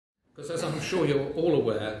As I'm sure you're all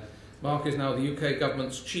aware, Mark is now the UK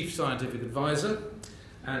Government's Chief Scientific Advisor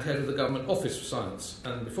and Head of the Government Office for Science,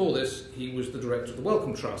 and before this he was the Director of the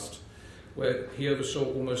Wellcome Trust, where he oversaw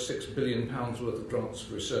almost £6 billion worth of grants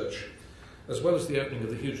for research, as well as the opening of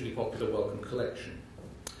the hugely popular Wellcome Collection.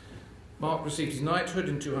 Mark received his knighthood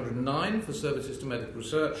in 2009 for services to medical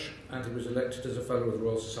research, and he was elected as a Fellow of the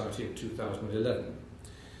Royal Society in 2011.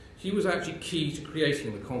 He was actually key to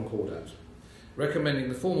creating the Concord Act, recommending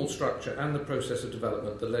the formal structure and the process of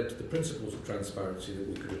development that led to the principles of transparency that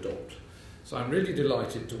we could adopt. So I'm really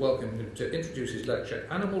delighted to welcome him to introduce his lecture,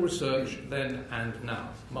 Animal Research Then and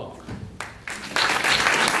Now. Mark.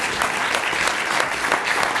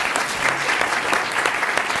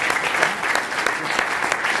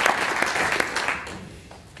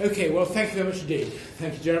 Okay, well, thank you very much indeed.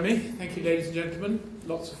 Thank you, Jeremy. Thank you, ladies and gentlemen.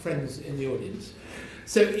 Lots of friends in the audience.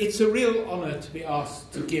 So it's a real honour to be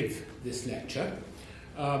asked to give this lecture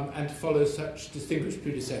and to follow such distinguished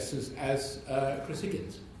predecessors as Chris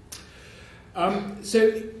Higgins.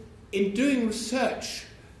 So in doing research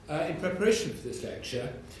in preparation for this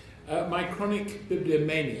lecture, my chronic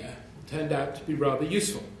bibliomania turned out to be rather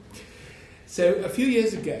useful. So a few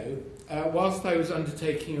years ago, whilst I was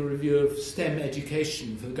undertaking a review of STEM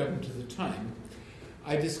education for the government of the time,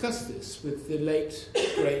 I discussed this with the late,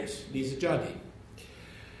 great Lisa Jardine.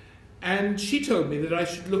 And she told me that I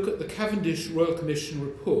should look at the Cavendish Royal Commission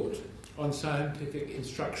report on scientific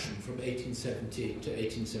instruction from 1870 to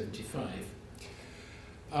 1875.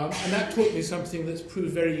 And that taught me something that's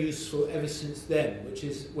proved very useful ever since then, which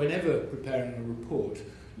is whenever preparing a report,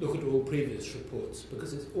 look at all previous reports,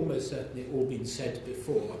 because it's almost certainly all been said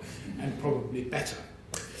before, and probably better.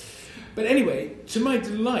 But anyway, to my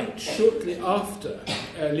delight, shortly after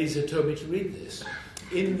Lisa told me to read this,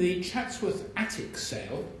 in the Chatsworth Attic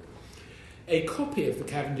sale, a copy of the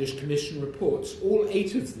Cavendish Commission reports, all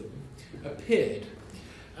 8 of them, appeared,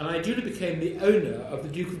 and I duly became the owner of the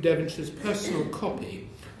Duke of Devonshire's personal copy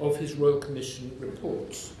of his Royal Commission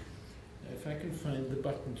reports. Now, if I can find the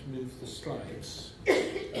button to move the slides. The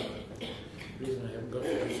reason I haven't got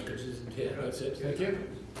it is because it isn't here. That's it. Thank you.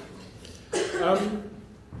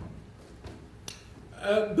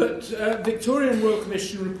 But Victorian Royal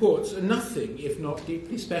Commission reports are nothing if not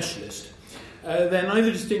deeply specialist. They're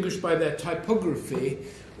neither distinguished by their typography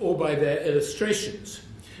or by their illustrations.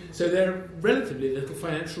 So they're relatively little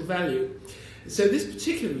financial value. So this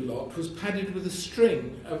particular lot was padded with a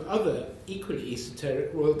string of other equally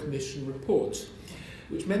esoteric Royal Commission reports,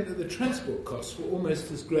 which meant that the transport costs were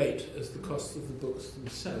almost as great as the cost of the books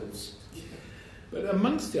themselves. But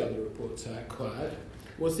amongst the other reports I acquired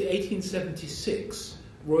was the 1876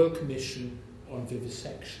 Royal Commission on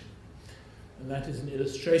Vivisection. And that is an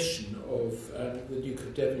illustration of the Duke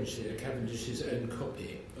of Devonshire, Cavendish's own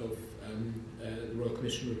copy of the Royal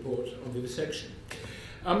Commission report on vivisection.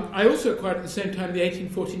 I also acquired at the same time the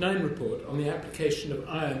 1849 report on the application of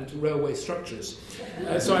iron to railway structures.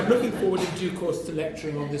 So I'm looking forward in due course to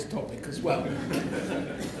lecturing on this topic as well.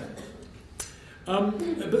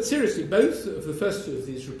 But seriously, both of the first 2 of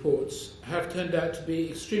these reports have turned out to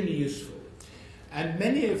be extremely useful. And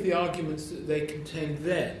many of the arguments that they contained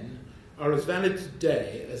then are as valid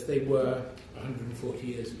today as they were 140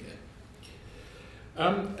 years ago.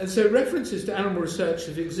 And so references to animal research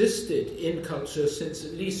have existed in culture since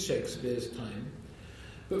at least Shakespeare's time,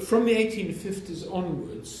 but from the 1850s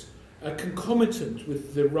onwards, concomitant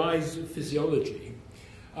with the rise of physiology,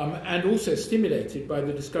 and also stimulated by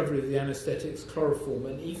the discovery of the anaesthetics chloroform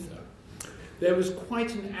and ether, there was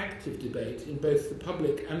quite an active debate in both the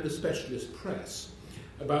public and the specialist press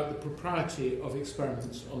about the propriety of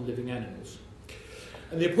experiments on living animals.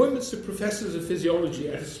 And the appointments of professors of physiology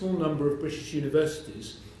at a small number of British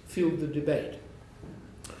universities fueled the debate.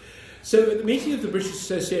 So at the meeting of the British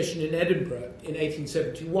Association in Edinburgh in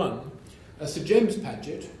 1871, Sir James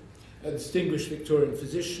Paget, a distinguished Victorian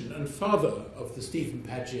physician and father of the Stephen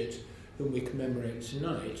Paget whom we commemorate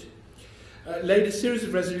tonight, laid a series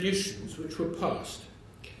of resolutions which were passed.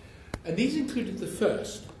 And these included the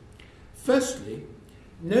first. Firstly,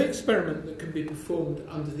 no experiment that can be performed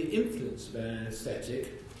under the influence of an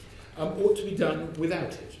anaesthetic ought to be done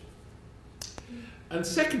without it. And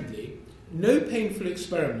secondly, no painful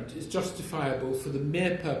experiment is justifiable for the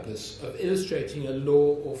mere purpose of illustrating a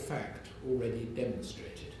law or fact already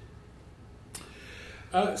demonstrated.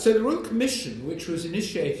 So the Royal Commission, which was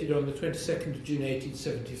initiated on the 22nd of June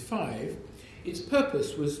 1875, its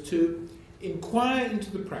purpose was to inquire into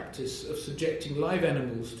the practice of subjecting live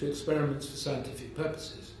animals to experiments for scientific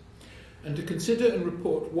purposes, and to consider and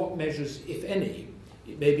report what measures, if any,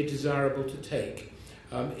 it may be desirable to take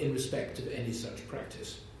in respect of any such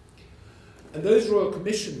practice. And those Royal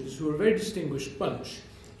Commissioners, who were a very distinguished bunch,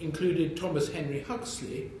 included Thomas Henry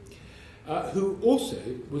Huxley, who also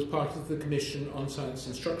was part of the Commission on Science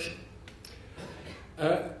Instruction.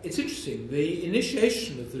 It's interesting, the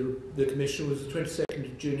initiation of the Commission was the 22nd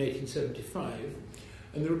of June 1875,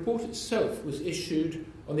 and the report itself was issued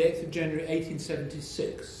on the 8th of January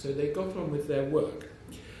 1876, so they got on with their work.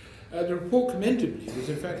 The report, commendably, was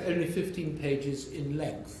in fact only 15 pages in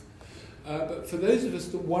length. But for those of us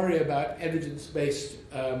that worry about evidence-based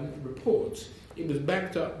reports, it was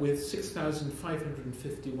backed up with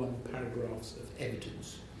 6,551 paragraphs of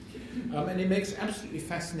evidence. And it makes absolutely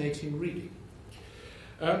fascinating reading.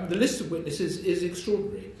 The list of witnesses is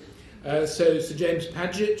extraordinary. So Sir James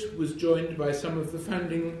Paget was joined by some of the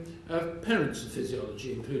founding parents of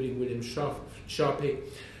physiology, including William Sharpie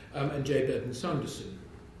and J. Burton Sanderson.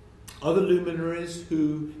 Other luminaries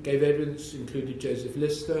who gave evidence included Joseph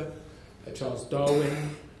Lister, Charles Darwin,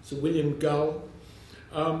 Sir William Gull,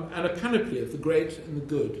 and a panoply of the great and the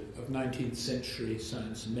good of 19th century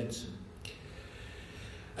science and medicine.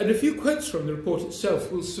 And a few quotes from the report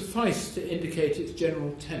itself will suffice to indicate its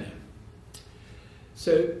general tenor.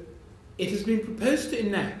 So, it has been proposed to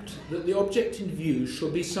enact that the object in view shall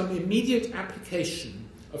be some immediate application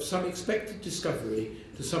of some expected discovery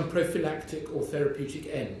to some prophylactic or therapeutic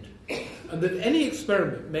end, and that any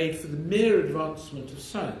experiment made for the mere advancement of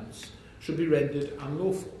science should be rendered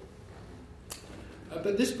unlawful.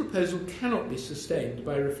 But this proposal cannot be sustained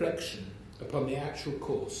by reflection upon the actual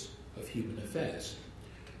course of human affairs.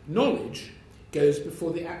 Knowledge goes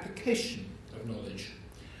before the application of knowledge,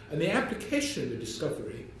 and the application of a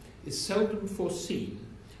discovery is seldom foreseen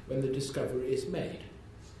when the discovery is made.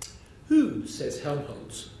 Who, says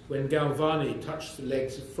Helmholtz, when Galvani touched the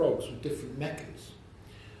legs of frogs with different metals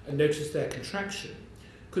and noticed their contraction,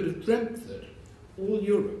 could have dreamt that all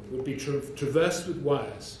Europe would be traversed with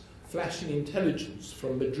wires, flashing intelligence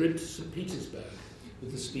from Madrid to St. Petersburg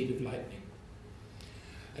with the speed of lightning?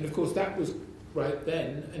 And of course that was right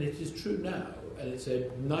then, and it is true now, and it's a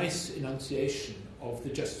nice enunciation of the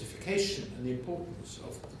justification and the importance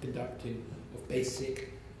of the conducting of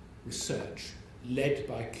basic research, led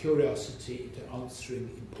by curiosity to answering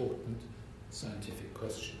important scientific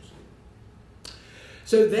questions.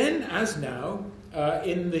 So then, as now,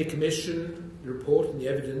 in the Commission report and the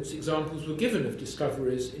evidence, examples were given of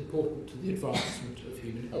discoveries important to the advancement of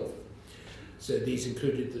human health. So these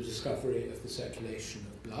included the discovery of the circulation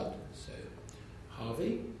of blood, so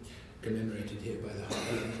Harvey, commemorated here by the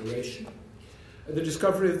Harvey oration, the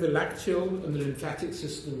discovery of the lacteal and the lymphatic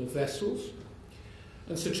system of vessels,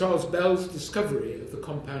 and Sir Charles Bell's discovery of the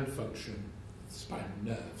compound function of the spinal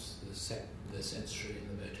nerves, the sensory and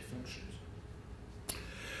the motor functions.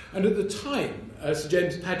 And at the time, Sir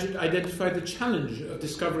James Paget identified the challenge of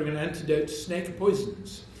discovering an antidote to snake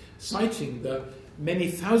poisons, citing the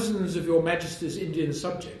many thousands of Your Majesty's Indian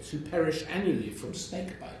subjects who perish annually from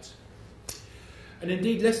snake bites. And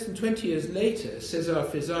indeed, less than 20 years later, César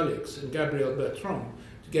Physalix and Gabriel Bertrand,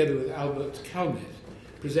 together with Albert Calmet,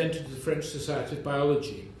 presented to the French Society of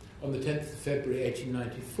Biology on the 10th of February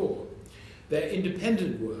 1894 their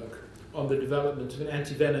independent work on the development of an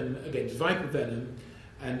antivenom against viper venom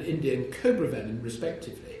and Indian cobra venom,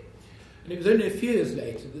 respectively. And it was only a few years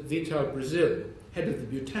later that Vital Brazil, head of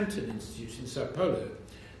the Butantan Institute in Sao Paulo,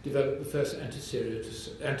 developed the first antisera to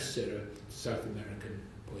South American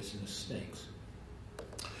poisonous snakes.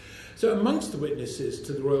 So amongst the witnesses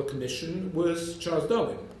to the Royal Commission was Charles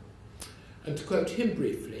Darwin. And to quote him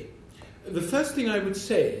briefly, the first thing I would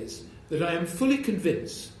say is that I am fully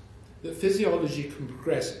convinced that physiology can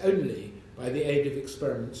progress only by the aid of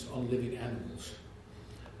experiments on living animals.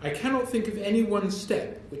 I cannot think of any one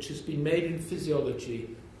step which has been made in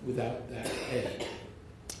physiology without that aid.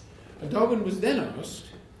 And Darwin was then asked,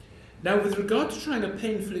 now with regard to trying a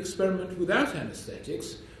painful experiment without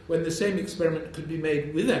anaesthetics, when the same experiment could be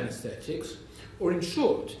made with anaesthetics, or in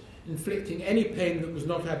short, inflicting any pain that was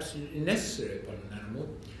not absolutely necessary upon an animal,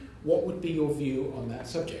 what would be your view on that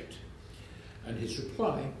subject? And his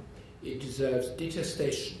reply, it deserves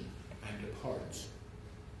detestation and abhorrence.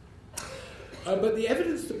 But the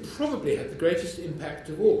evidence that probably had the greatest impact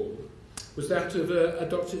of all was that of a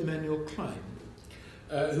Dr. Emanuel Klein,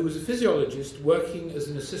 who was a physiologist working as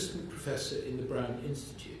an assistant professor in the Brown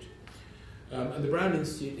Institute. And the Brown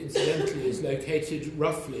Institute, incidentally, is located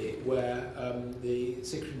roughly where the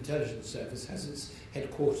Secret Intelligence Service has its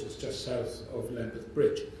headquarters, just south of Lambeth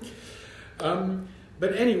Bridge.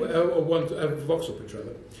 But anyway, Vauxhall Bridge,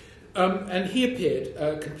 rather. And he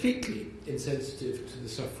appeared completely insensitive to the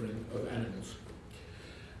suffering of animals.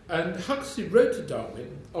 And Huxley wrote to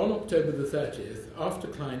Darwin on October the 30th, after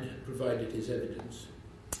Klein had provided his evidence.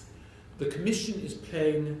 the Commission is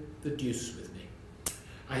playing the deuce with me.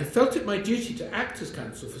 I have felt it my duty to act as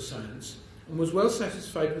Counsel for Science and was well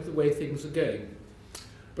satisfied with the way things are going.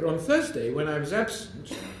 But on Thursday, when I was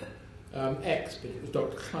absent, but it was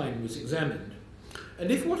Dr. Klein, was examined.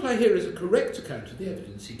 And if what I hear is a correct account of the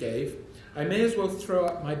evidence he gave, I may as well throw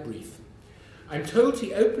up my brief. I'm told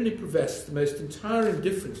he openly professed the most entire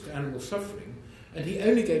indifference to animal suffering, and he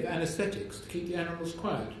only gave anaesthetics to keep the animals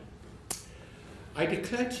quiet. I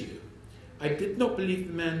declare to you, I did not believe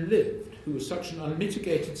the man lived who was such an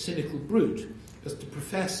unmitigated cynical brute as to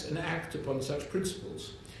profess and act upon such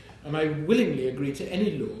principles, and I willingly agree to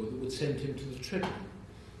any law that would send him to the tribunal.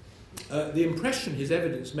 The impression his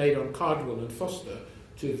evidence made on Cardwell and Foster,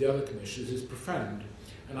 two of the other commissioners, is profound,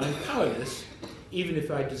 and I'm powerless, even if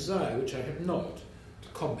I desire, which I have not, to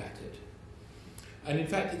combat it. And in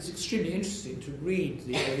fact, it's extremely interesting to read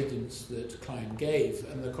the evidence that Klein gave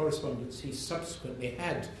and the correspondence he subsequently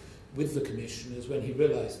had with the commissioners when he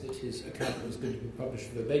realised that his account was going to be published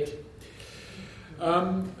verbatim.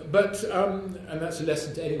 And that's a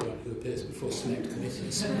lesson to anyone who appears before select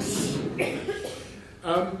committees.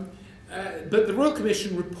 But the Royal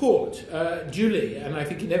Commission report duly, and I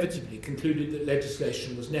think inevitably, concluded that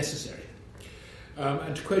legislation was necessary.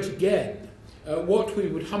 And to quote again, what we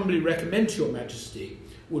would humbly recommend to Your Majesty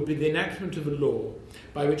would be the enactment of a law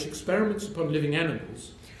by which experiments upon living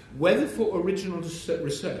animals, whether for original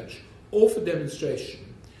research or for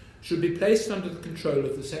demonstration, should be placed under the control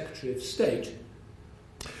of the Secretary of State,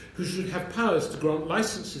 who should have powers to grant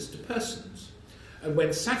licenses to persons, and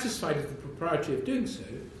when satisfied of the propriety of doing so,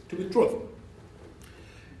 to withdraw them.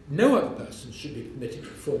 No other persons should be permitted to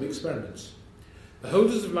perform experiments. The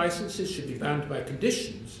holders of licenses should be bound by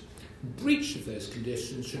conditions. Breach of those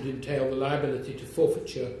conditions should entail the liability to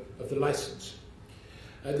forfeiture of the licence.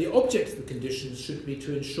 The object of the conditions should be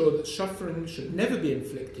to ensure that suffering should never be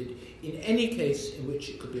inflicted in any case in which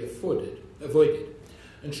it could be avoided,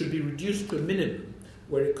 and should be reduced to a minimum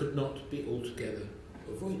where it could not be altogether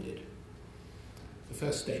avoided. The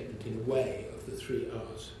first statement, in a way, of the 3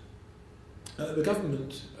 R's. The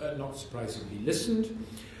government, not surprisingly, listened,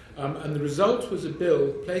 and the result was a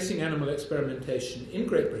bill placing animal experimentation in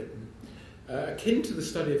Great Britain, akin to the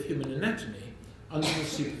study of human anatomy, under the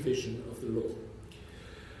supervision of the law.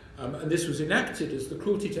 And this was enacted as the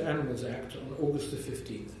Cruelty to Animals Act on August the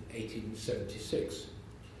 15th, 1876.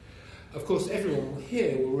 Of course, everyone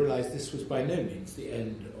here will realise this was by no means the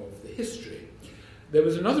end of the history. There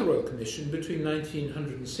was another Royal Commission between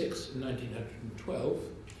 1906 and 1912.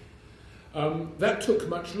 That took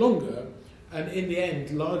much longer, and in the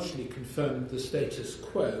end largely confirmed the status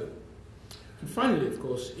quo. And finally, of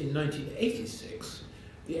course, in 1986,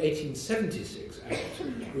 the 1876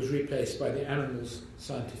 Act was replaced by the Animals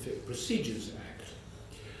Scientific Procedures Act.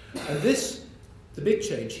 And this, the big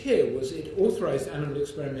change here, was it authorised animal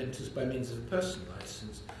experimenters by means of a personal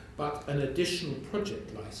licence, but an additional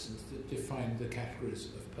project licence that defined the categories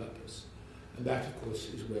of purpose. And that, of course,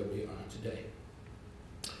 is where we are today.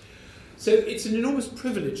 So it's an enormous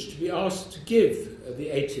privilege to be asked to give the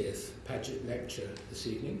 80th Paget lecture this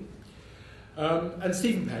evening. And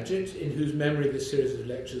Stephen Paget, in whose memory this series of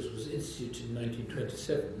lectures was instituted in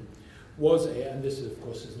 1927, was and this of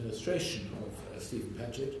course is an illustration of Stephen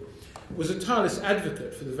Paget, was a tireless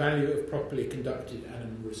advocate for the value of properly conducted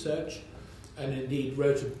animal research, and indeed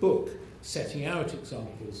wrote a book setting out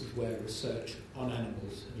examples of where research on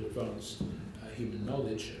animals had advanced human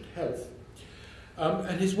knowledge and health.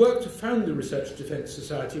 And his work to found the Research Defence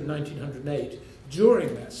Society in 1908,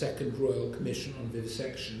 during that second Royal Commission on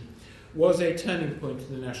Vivisection, was a turning point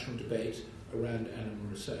in the national debate around animal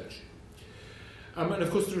research. And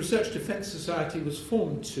of course the Research Defence Society was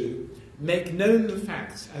formed to make known the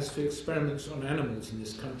facts as to experiments on animals in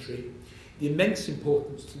this country, the immense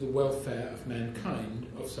importance to the welfare of mankind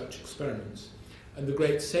of such experiments, and the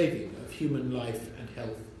great saving of human life and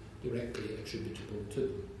health directly attributable to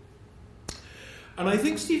them. And I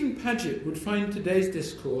think Stephen Paget would find today's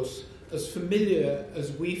discourse as familiar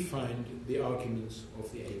as we find the arguments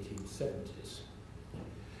of the 1870s.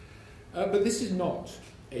 But this is not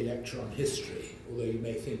a lecture on history, although you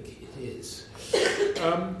may think it is.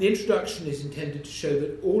 The introduction is intended to show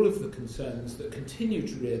that all of the concerns that continue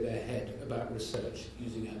to rear their head about research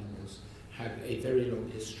using animals have a very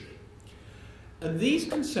long history. And these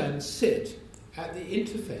concerns sit at the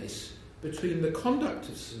interface between the conduct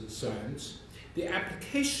of science, the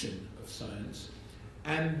application of science,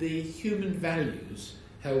 and the human values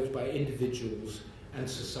held by individuals and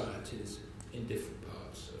societies in different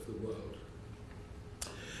parts of the world.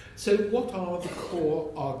 So what are the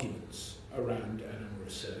core arguments around animal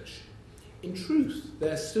research? In truth,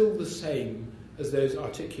 they're still the same as those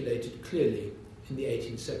articulated clearly in the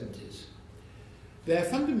 1870s. They are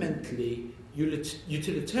fundamentally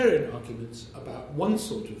utilitarian arguments about one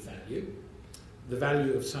sort of value, the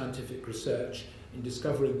value of scientific research in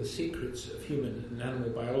discovering the secrets of human and animal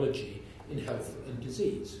biology in health and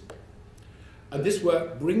disease. And this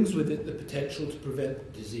work brings with it the potential to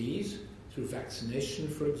prevent disease through vaccination,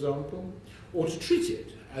 for example, or to treat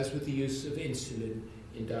it, as with the use of insulin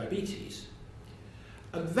in diabetes.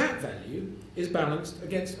 And that value is balanced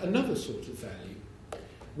against another sort of value,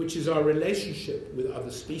 which is our relationship with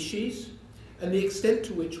other species and the extent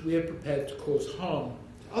to which we are prepared to cause harm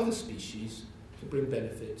to other species to bring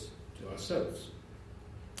benefits to ourselves.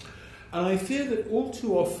 And I fear that all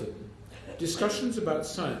too often discussions about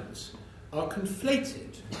science are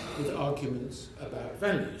conflated with arguments about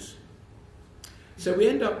values. So we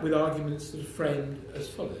end up with arguments that are framed as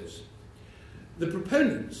follows. The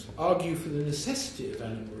proponents argue for the necessity of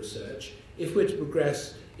animal research if we're to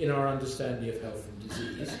progress in our understanding of health and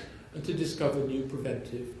disease and to discover new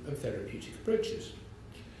preventive and therapeutic approaches.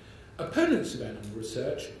 Opponents of animal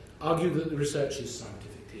research argue that the research is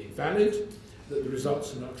scientifically invalid, that the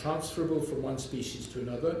results are not transferable from one species to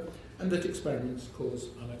another, and that experiments cause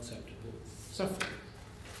unacceptable suffering.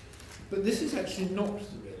 But this is actually not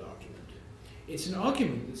the real argument. It's an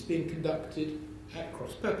argument that's being conducted at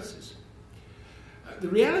cross purposes. The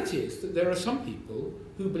reality is that there are some people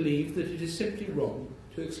who believe that it is simply wrong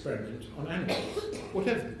to experiment on animals,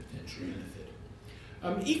 whatever the potential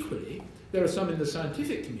benefit. Equally, there are some in the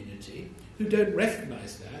scientific community who don't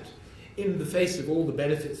recognise that, in the face of all the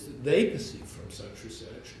benefits that they perceive from such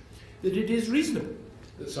research, that it is reasonable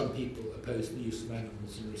that some people oppose the use of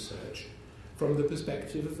animals in research from the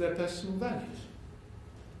perspective of their personal values.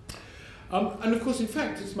 And of course, in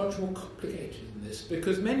fact, it's much more complicated than this,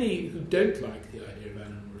 because many who don't like the idea of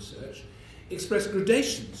animal research express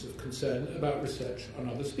gradations of concern about research on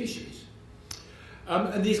other species.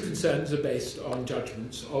 And these concerns are based on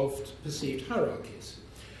judgments of perceived hierarchies.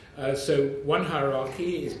 So one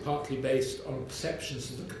hierarchy is partly based on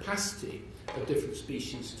perceptions of the capacity of different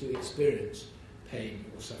species to experience pain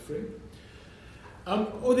or suffering.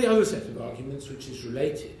 Or the other set of arguments, which is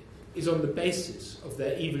related, is on the basis of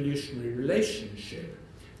their evolutionary relationship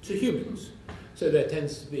to humans. So there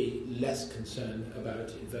tends to be less concern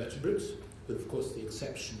about invertebrates, with of course the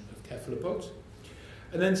exception of cephalopods,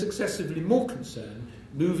 and then successively more concern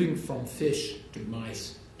moving from fish to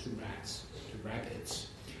mice to rats to rabbits,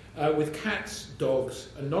 with cats, dogs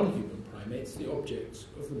and non-human primates the objects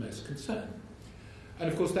of the most concern. And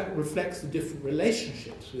of course that reflects the different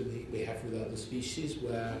relationships we have with other species,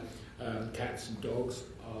 where cats and dogs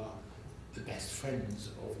are the best friends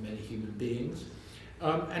of many human beings,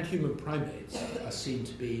 and human primates are seen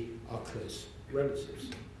to be our close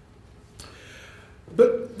relatives.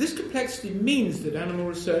 But this complexity means that animal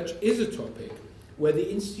research is a topic where the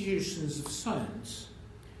institutions of science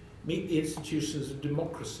meet the institutions of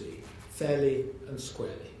democracy fairly and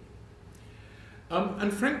squarely.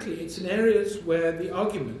 And frankly, it's in areas where the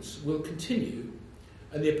arguments will continue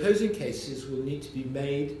and the opposing cases will need to be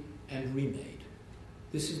made and remade.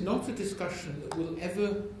 This is not a discussion that will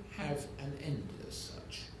ever have an end as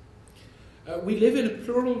such. We live in a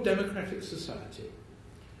plural democratic society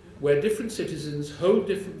where different citizens hold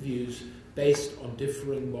different views based on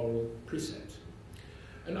differing moral precepts.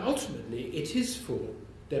 And ultimately, it is for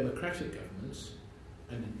democratic governments,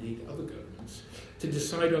 and indeed other governments, to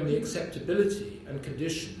decide on the acceptability and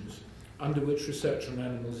conditions under which research on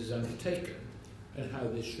animals is undertaken and how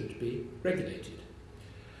this should be regulated.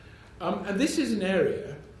 And this is an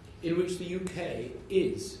area in which the UK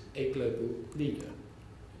is a global leader.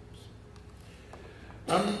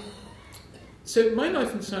 So my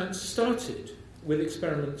life in science started with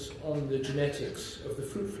experiments on the genetics of the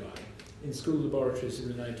fruit fly in school laboratories in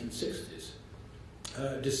the 1960s.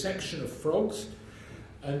 Dissection of frogs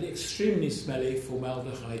and extremely smelly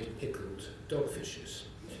formaldehyde-pickled dogfishes,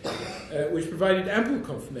 which provided ample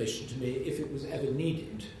confirmation to me, if it was ever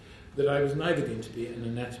needed, that I was neither going to be an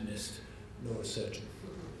anatomist nor a surgeon.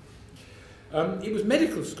 It was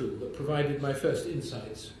medical school that provided my first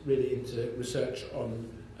insights really into research on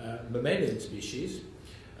mammalian species,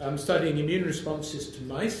 studying immune responses to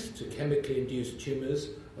mice to chemically induced tumours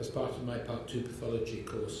as part of my Part 2 pathology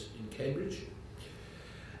course in Cambridge,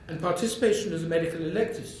 and participation as a medical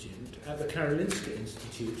elective student at the Karolinska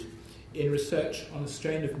Institute in research on a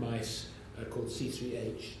strain of mice called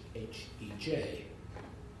C3H-HEJ.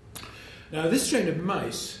 Now, this strain of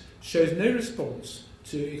mice shows no response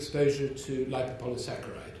to exposure to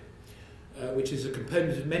lipopolysaccharide, which is a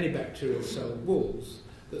component of many bacterial cell walls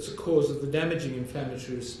that's a cause of the damaging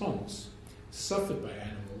inflammatory response suffered by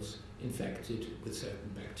animals infected with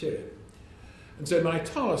certain bacteria. And so my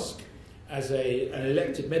task as an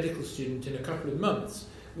elected medical student in a couple of months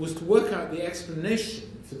was to work out the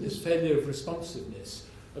explanation for this failure of responsiveness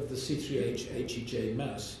of the C3H-HEJ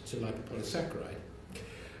mouse to lipopolysaccharide.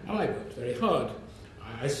 And I worked very hard.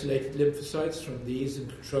 I isolated lymphocytes from these and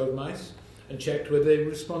control mice and checked whether they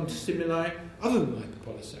respond to stimuli other than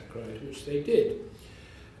lipopolysaccharide, which they did.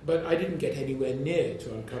 But I didn't get anywhere near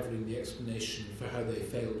to uncovering the explanation for how they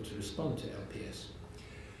failed to respond to LPS.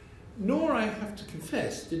 Nor, I have to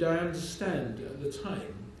confess, did I understand at the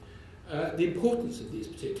time the importance of these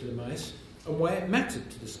particular mice and why it mattered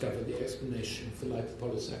to discover the explanation for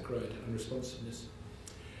lipopolysaccharide unresponsiveness.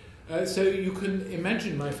 So you can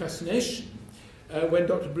imagine my fascination when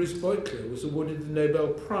Dr. Bruce Beutler was awarded the Nobel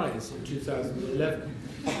Prize in 2011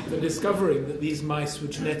 for discovering that these mice were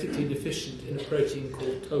genetically deficient in a protein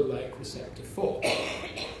called toll-like receptor 4.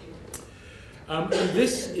 And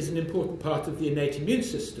this is an important part of the innate immune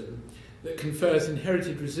system that confers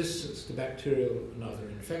inherited resistance to bacterial and other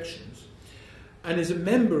infections, and is a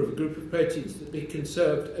member of a group of proteins that have been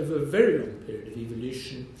conserved over a very long period of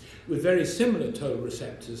evolution, with very similar toll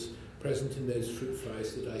receptors present in those fruit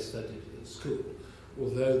flies that I studied at school.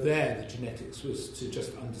 Although there the genetics was to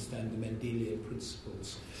just understand the Mendelian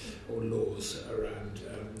principles or laws around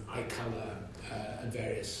eye colour and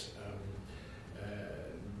various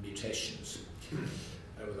mutations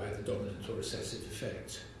with either dominant or recessive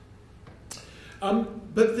effects.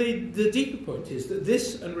 But the deeper point is that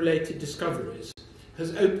this and related discoveries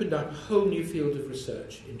has opened up a whole new field of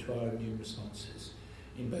research into our immune responses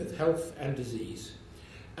in both health and disease,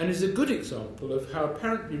 and is a good example of how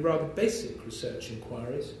apparently rather basic research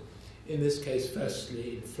inquiries, in this case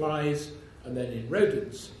firstly in flies and then in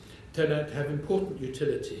rodents, turn out to have important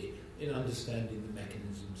utility in understanding the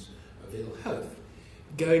mechanisms of ill health.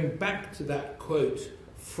 Going back to that quote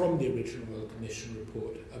from the original Royal Commission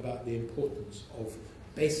report about the importance of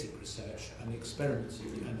basic research and experiments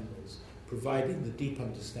with animals, providing the deep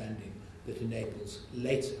understanding that enables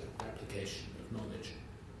later application of knowledge.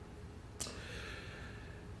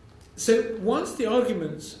 So once the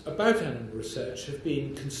arguments about animal research have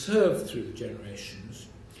been conserved through the generations,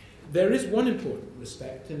 there is one important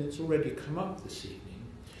respect, and it's already come up this evening,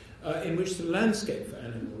 in which the landscape for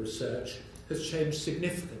animal research has changed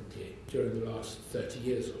significantly during the last 30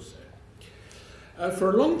 years or so.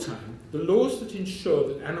 For a long time, the laws that ensure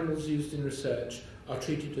that animals used in research are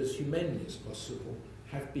treated as humanely as possible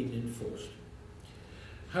have been enforced.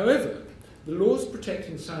 However, the laws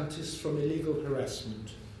protecting scientists from illegal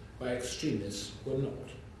harassment by extremists were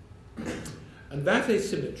not. And that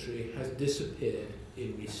asymmetry has disappeared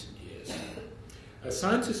in recent years.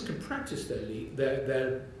 Scientists can practice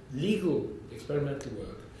their legal experimental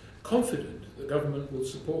work confident the government will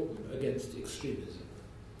support them against extremism.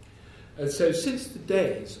 And so since the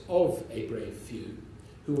days of a brave few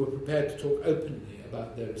who were prepared to talk openly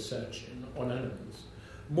about their research on animals,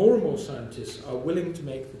 more and more scientists are willing to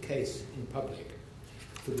make the case in public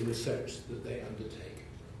for the research that they undertake.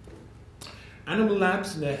 Animal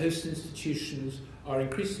labs and their host institutions are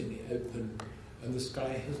increasingly open, and the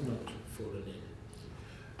sky has not fallen in.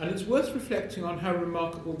 And it's worth reflecting on how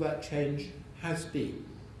remarkable that change has been.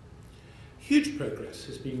 Huge progress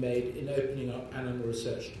has been made in opening up animal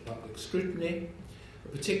research to public scrutiny,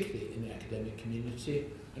 particularly in the academic community,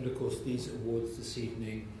 and of course these awards this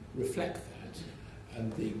evening reflect that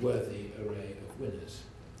and the worthy array of winners.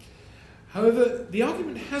 However, the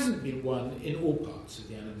argument hasn't been won in all parts of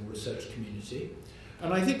the animal research community,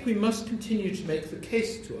 and I think we must continue to make the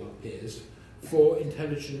case to our peers for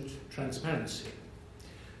intelligent transparency.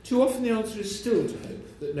 Too often the answer is still to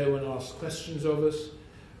hope that no one asks questions of us,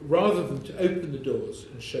 rather than to open the doors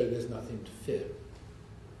and show there's nothing to fear.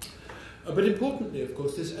 But importantly, of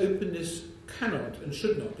course, this openness cannot and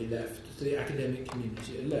should not be left to the academic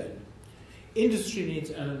community alone. Industry needs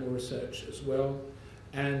animal research as well,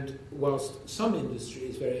 and whilst some industry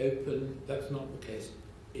is very open, that's not the case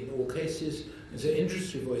in all cases, and so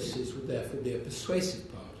industry voices would therefore be a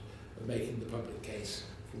persuasive part of making the public case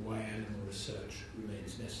for why animal research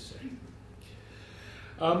remains necessary.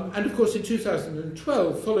 And of course in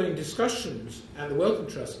 2012, following discussions at the Wellcome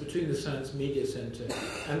Trust between the Science Media Centre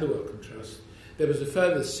and the Wellcome Trust, there was a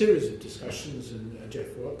further series of discussions, and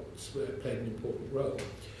Jeff Watts played an important role,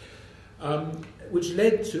 which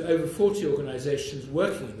led to over 40 organisations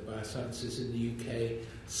working in the biosciences in the UK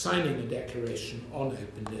signing a declaration on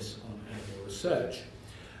openness on animal research.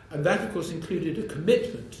 And that, of course, included a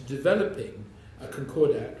commitment to developing a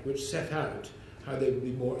Concordat which set out how they would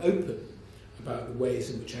be more open about the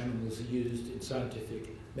ways in which animals are used in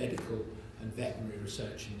scientific, medical and veterinary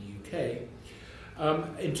research in the UK,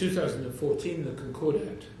 In 2014, the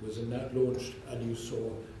Concordat was launched, and you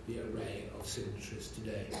saw the array of signatories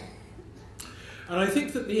today. And I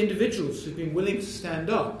think that the individuals who've been willing to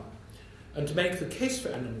stand up and to make the case for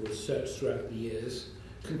animal research throughout the years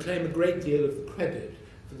can claim a great deal of the credit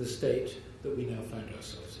for the state that we now find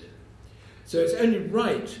ourselves in. So it's only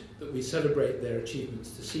right that we celebrate their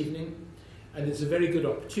achievements this evening, and it's a very good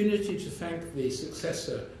opportunity to thank the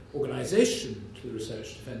successor organisation to the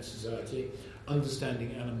Research Defence Society,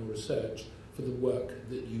 Understanding Animal Research, for the work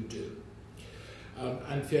that you do.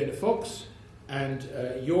 And Fiona Fox and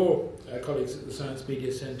your colleagues at the Science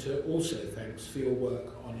Media Centre also thanks for your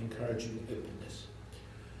work on encouraging openness.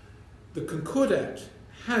 The Concordat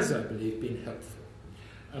has, I believe, been helpful,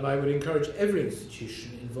 and I would encourage every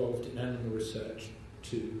institution involved in animal research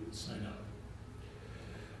to sign up.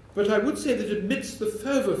 But I would say that amidst the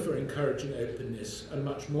fervour for encouraging openness and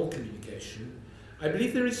much more communication, I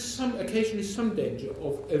believe there is occasionally some danger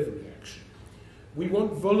of overreaction. We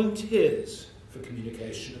want volunteers for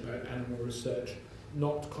communication about animal research,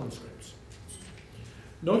 not conscripts.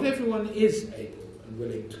 Not everyone is able and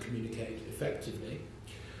willing to communicate effectively,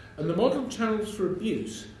 and the model channels for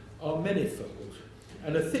abuse are manifold,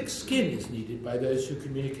 and a thick skin is needed by those who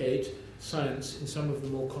communicate science in some of the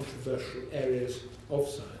more controversial areas of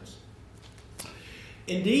science.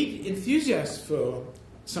 Indeed, enthusiasts for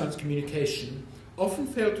science communication often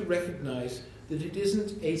fail to recognise that it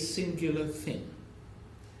isn't a singular thing.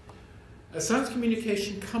 Science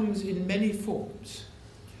communication comes in many forms.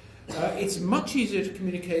 It's much easier to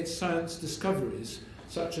communicate science discoveries,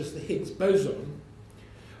 such as the Higgs boson,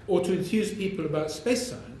 or to enthuse people about space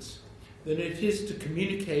science, than it is to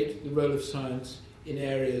communicate the role of science in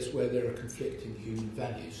areas where there are conflicting human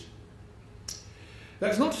values.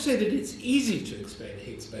 That's not to say that it's easy to explain a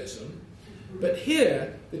Higgs boson, but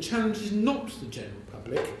here the challenge is not the general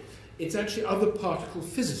public, it's actually other particle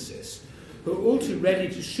physicists who are all too ready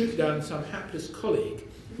to shoot down some hapless colleague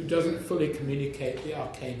who doesn't fully communicate the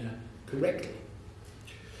arcana correctly.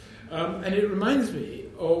 And it reminds me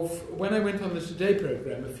of when I went on the Today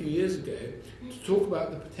programme a few years ago to talk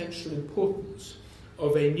about the potential importance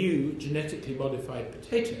of a new genetically modified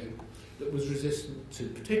potato that was resistant to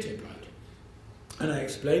potato blight. And I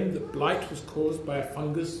explained that blight was caused by a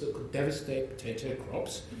fungus that could devastate potato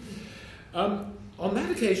crops. On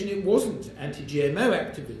that occasion, it wasn't anti-GMO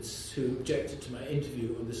activists who objected to my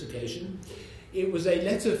interview on this occasion. It was a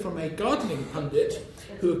letter from a gardening pundit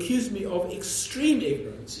who accused me of extreme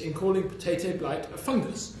ignorance in calling potato blight a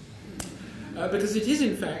fungus. Because it is,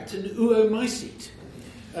 in fact, an oomycete,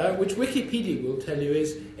 which Wikipedia will tell you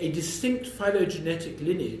is a distinct phylogenetic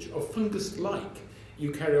lineage of fungus-like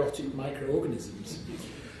eukaryotic microorganisms.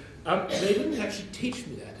 They didn't actually teach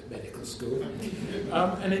me that at medical school,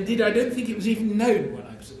 and indeed I don't think it was even known when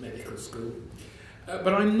I was at medical school.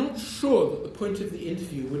 But I'm not sure that the point of the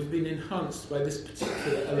interview would have been enhanced by this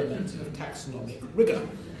particular element of taxonomic rigour.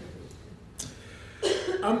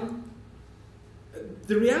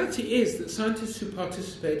 The reality is that scientists who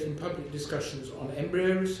participate in public discussions on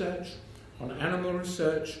embryo research, on animal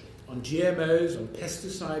research, on GMOs, on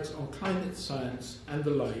pesticides, on climate science, and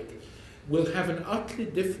the like, will have an utterly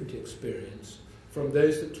different experience from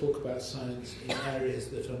those that talk about science in areas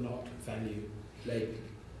that are not value-laden.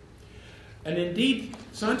 And indeed,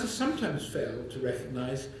 scientists sometimes fail to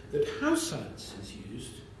recognise that how science is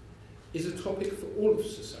used is a topic for all of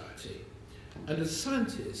society. And as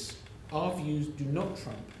scientists, our views do not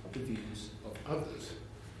trump the views of others.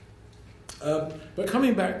 But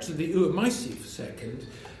coming back to the oomycete for a second,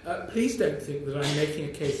 please don't think that I'm making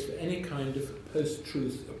a case for any kind of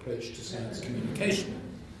post-truth approach to science communication.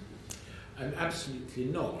 I'm absolutely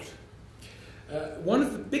not. One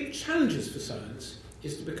of the big challenges for science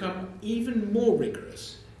is to become even more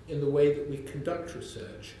rigorous in the way that we conduct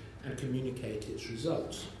research and communicate its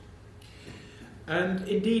results. And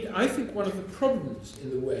indeed, I think one of the problems in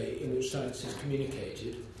the way in which science is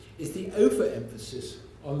communicated is the overemphasis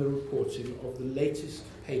on the reporting of the latest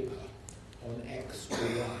paper on X or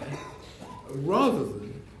Y, rather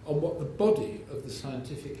than on what the body of the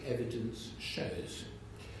scientific evidence shows.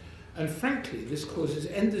 And frankly, this causes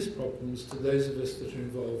endless problems to those of us that are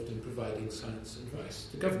involved in providing science advice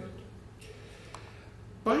to government.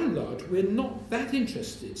 By and large, we're not that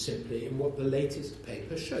interested simply in what the latest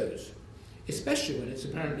paper shows, especially when it's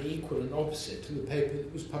apparently equal and opposite to the paper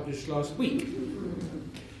that was published last week.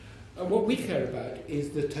 What we care about is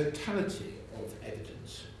the totality of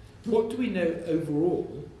evidence. What do we know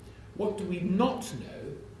overall? What do we not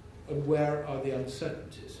know? And where are the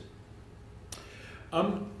uncertainties?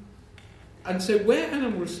 And so where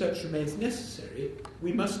animal research remains necessary,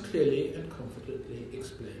 we must clearly and confidently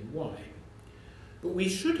explain why. but we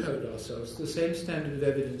should hold ourselves to the same standard of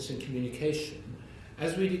evidence and communication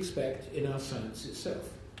as we'd expect in our science itself.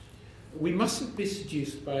 We mustn't be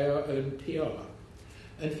seduced by our own PR.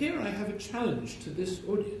 And here I have a challenge to this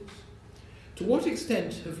audience. To what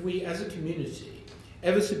extent have we as a community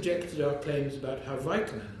ever subjected our claims about how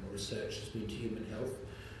vital animal research has been to human health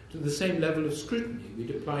to the same level of scrutiny we'd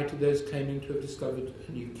apply to those claiming to have discovered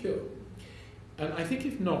a new cure? And I think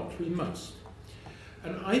if not, we must.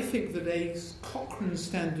 And I think that a Cochrane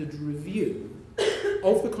standard review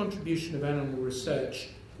of the contribution of animal research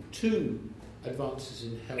to advances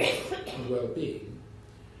in health and well-being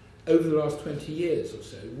over the last 20 years or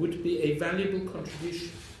so would be a valuable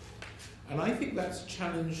contribution. And I think that's a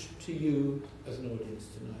challenge to you as an audience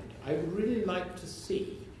tonight. I would really like to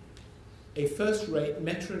see a first-rate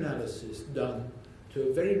meta-analysis done to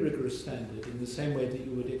a very rigorous standard in the same way that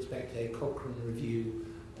you would expect a Cochrane review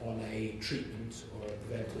on a treatment or a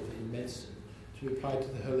preventive in medicine to be applied to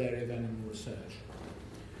the whole area of animal research.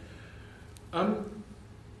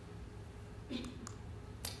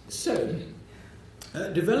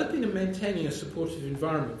 Developing and maintaining a supportive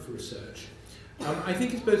environment for research, I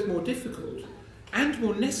think is both more difficult and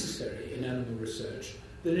more necessary in animal research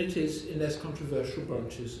than it is in less controversial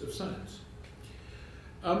branches of science.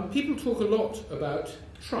 People talk a lot about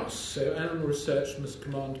trust, so animal research must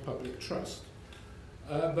command public trust.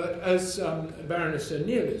 But as Baroness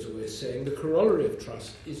O'Neill is always saying, the corollary of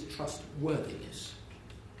trust is trustworthiness.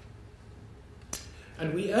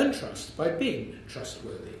 And we earn trust by being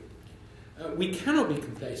trustworthy. We cannot be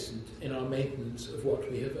complacent in our maintenance of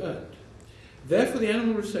what we have earned. Therefore, the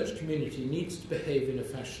animal research community needs to behave in a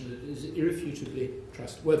fashion that is irrefutably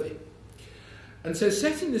trustworthy. And so,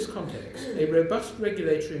 set in this context, a robust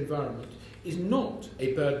regulatory environment is not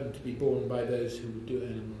a burden to be borne by those who would do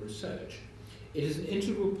animal research. It is an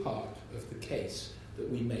integral part of the case that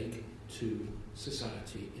we make to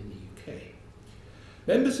society in the UK.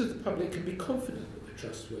 Members of the public can be confident that we're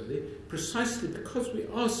trustworthy precisely because we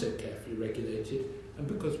are so carefully regulated and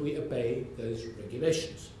because we obey those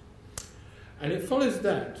regulations. And it follows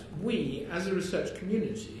that we, as a research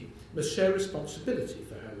community, must share responsibility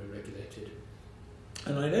for how we're regulated.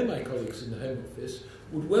 And I know my colleagues in the Home Office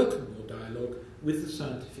would welcome more dialogue with the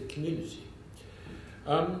scientific community.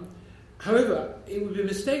 However, it would be a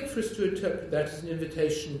mistake for us to interpret that as an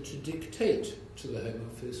invitation to dictate to the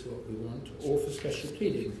Home Office what we want, or for special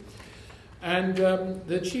pleading. And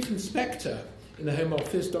the Chief Inspector in the Home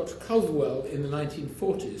Office, Dr. Culverwell, in the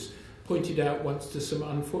 1940s, pointed out once to some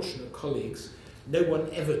unfortunate colleagues, no one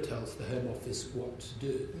ever tells the Home Office what to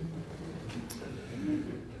do.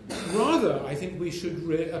 Rather, I think we should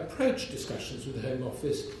approach discussions with the Home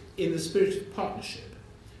Office in the spirit of partnership,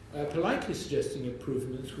 politely suggesting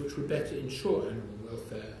improvements which would better ensure animal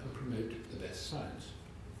welfare and promote the best science.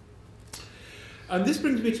 And this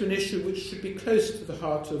brings me to an issue which should be close to the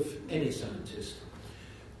heart of any scientist.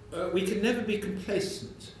 We can never be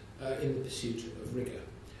complacent in the pursuit of rigour.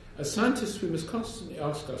 As scientists, we must constantly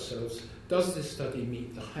ask ourselves, does this study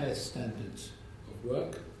meet the highest standards of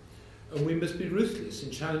work? And we must be ruthless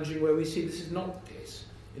in challenging where we see this is not the case,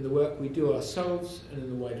 in the work we do ourselves and in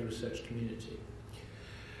the wider research community.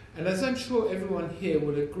 And as I'm sure everyone here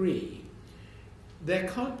will agree, there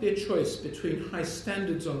can't be a choice between high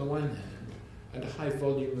standards on the one hand and a high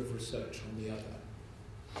volume of research on the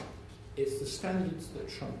other. It's the standards that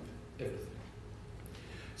trump everything.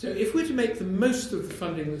 So if we're to make the most of the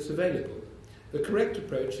funding that's available, the correct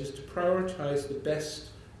approach is to prioritise the best,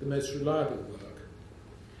 the most reliable work.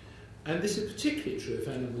 And this is particularly true if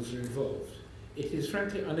animals are involved. It is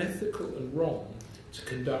frankly unethical and wrong to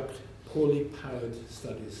conduct poorly powered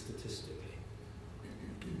studies statistically.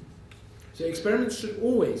 So experiments should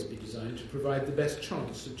always be designed to provide the best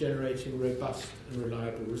chance of generating robust and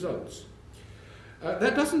reliable results.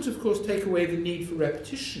 That doesn't, of course, take away the need for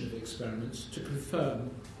repetition of experiments to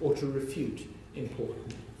confirm or to refute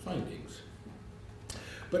important findings.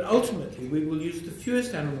 But ultimately, we will use the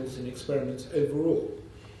fewest animals in experiments overall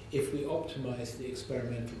if we optimise the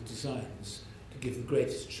experimental designs to give the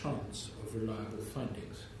greatest chance of reliable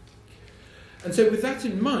findings. And so with that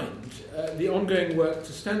in mind, the ongoing work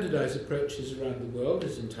to standardise approaches around the world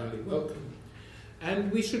is entirely welcome.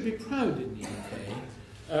 And we should be proud in the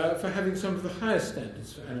UK for having some of the highest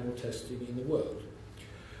standards for animal testing in the world.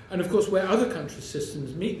 And of course, where other countries'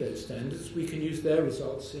 systems meet those standards, we can use their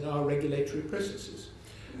results in our regulatory processes.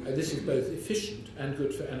 This is both efficient and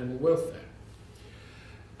good for animal welfare.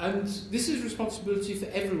 And this is a responsibility for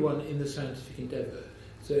everyone in the scientific endeavour.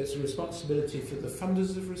 So it's a responsibility for the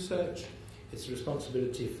funders of research, it's a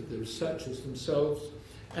responsibility for the researchers themselves,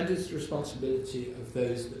 and it's the responsibility of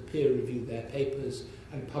those that peer review their papers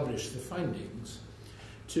and publish the findings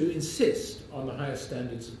to insist on the highest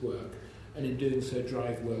standards of work, and in doing so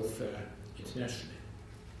drive welfare internationally.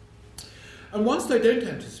 And whilst I don't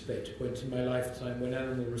anticipate a point in my lifetime when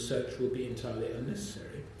animal research will be entirely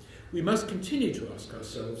unnecessary, we must continue to ask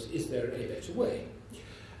ourselves, is there a better way?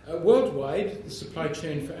 Worldwide, the supply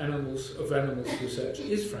chain for animals research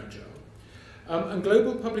is fragile, and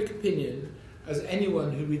global public opinion, as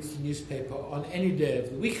anyone who reads the newspaper on any day of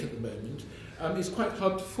the week at the moment, is quite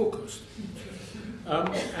hard to forecast.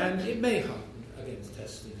 And it may harden against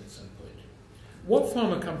testing at some point. What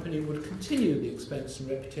pharma company would continue the expense and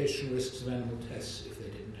reputational risks of animal tests if they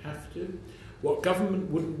didn't have to? What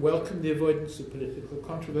government wouldn't welcome the avoidance of political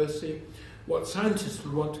controversy? What scientists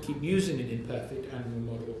would want to keep using an imperfect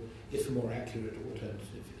animal model if a more accurate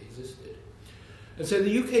alternative existed? And so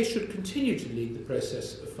the UK should continue to lead the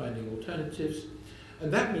process of finding alternatives,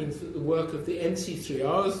 and that means that the work of the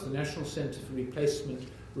NC3Rs, the National Centre for Replacement,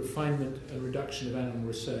 Refinement and Reduction of Animal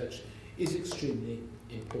Research, is extremely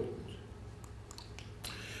important.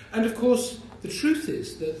 And of course, the truth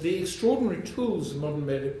is that the extraordinary tools of modern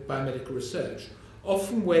biomedical research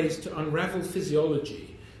often ways to unravel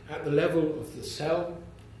physiology at the level of the cell,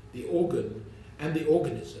 the organ, and the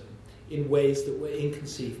organism in ways that were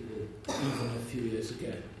inconceivable even a few years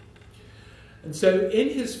ago. And so in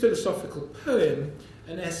his philosophical poem,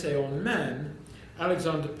 An Essay on Man,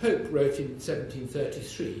 Alexander Pope wrote in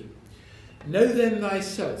 1733, "Know then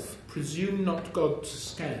thyself, presume not God to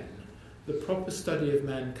scan, the proper study of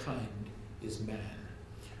mankind is man."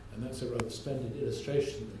 And that's a rather splendid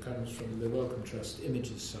illustration that comes from the Wellcome Trust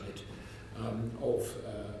Images site of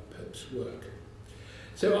Pope's work.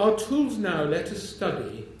 So our tools now let us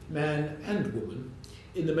study man and woman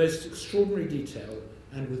in the most extraordinary detail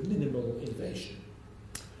and with minimal innovation.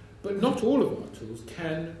 But not all of our tools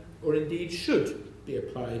can, or indeed should, be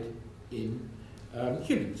applied in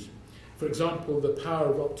humans. For example, the power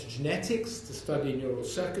of optogenetics to study neural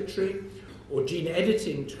circuitry, or gene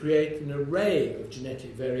editing to create an array of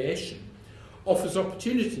genetic variation, offers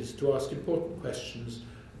opportunities to ask important questions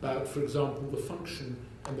about, for example, the function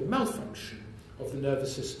and the malfunction of the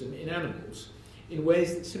nervous system in animals in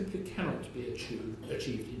ways that simply cannot be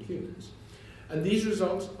achieved in humans. And these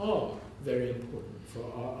results are very important for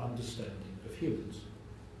our understanding of humans.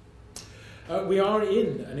 We are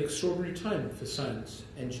in an extraordinary time for science,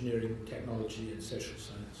 engineering, technology, and social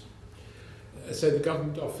science. So the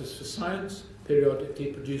Government Office for Science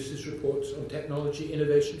periodically produces reports on technology,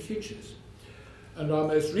 innovation, futures. And our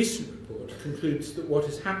most recent report concludes that what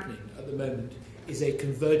is happening at the moment is a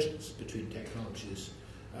convergence between technologies.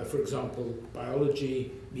 For example,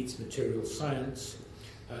 biology meets material science,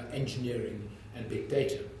 engineering, and big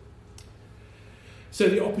data. So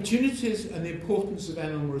the opportunities and the importance of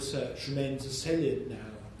animal research remains as salient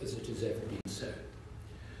now as it has ever been so.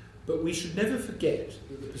 But we should never forget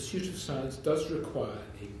that the pursuit of science does require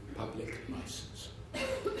a public license,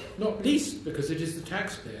 not least because it is the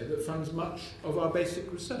taxpayer that funds much of our basic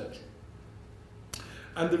research.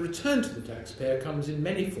 And the return to the taxpayer comes in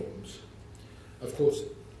many forms. Of course,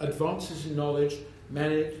 advances in knowledge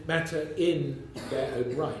matter in their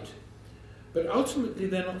own right, but ultimately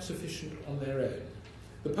they're not sufficient on their own.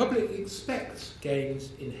 The public expects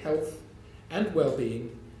gains in health and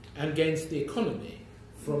well-being and gains to the economy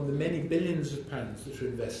from the many billions of pounds that are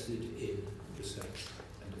invested in research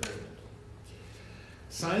and development.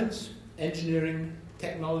 Science, engineering,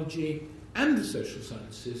 technology, and the social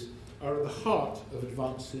sciences are at the heart of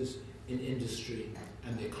advances in industry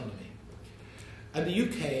and the economy. And the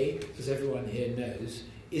UK, as everyone here knows,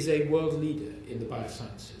 is a world leader in the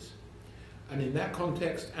biosciences. And in that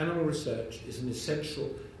context, animal research is an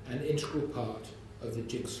essential and integral part of the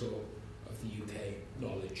jigsaw of the UK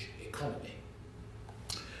knowledge economy.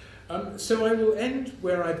 So I will end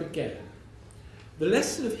where I began. The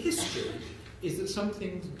lesson of history is that some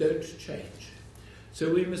things don't change.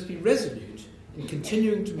 So we must be resolute in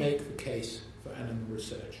continuing to make the case for animal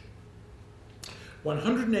research.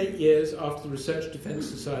 108 years after the Research Defence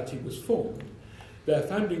Society was formed, their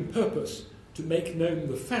founding purpose to make known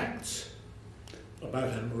the facts about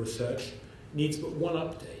animal research needs but one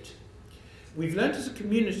update. We've learnt as a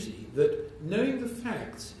community that knowing the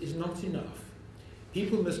facts is not enough.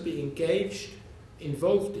 People must be engaged,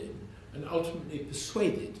 involved in, and ultimately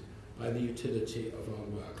persuaded by the utility of our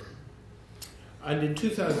work. And in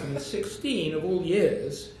 2016, of all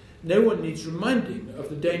years, no one needs reminding of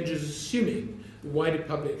the dangers of assuming the wider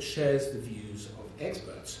public shares the views of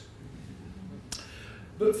experts.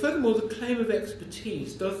 But furthermore, the claim of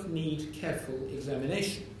expertise does need careful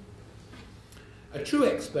examination. A true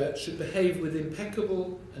expert should behave with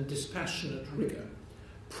impeccable and dispassionate rigour,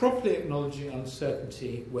 properly acknowledging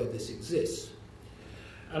uncertainty where this exists.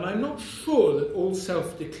 And I'm not sure that all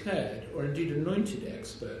self-declared or indeed anointed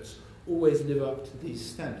experts always live up to these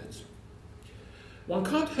standards. One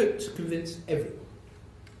can't hope to convince everyone.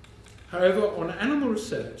 However, on animal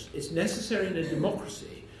research, it's necessary in a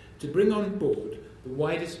democracy to bring on board the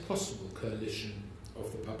widest possible coalition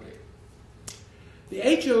of the public. The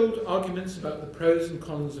age-old arguments about the pros and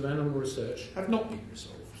cons of animal research have not been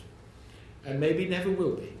resolved, and maybe never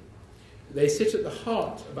will be. They sit at the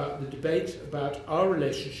heart about the debate about our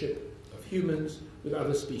relationship of humans with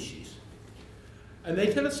other species. And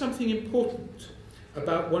they tell us something important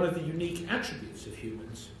about one of the unique attributes of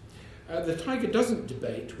humans. The tiger doesn't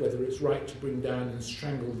debate whether it's right to bring down and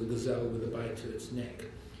strangle the gazelle with a bite to its neck.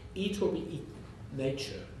 Eat or be eaten,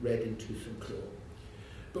 nature read in tooth and claw.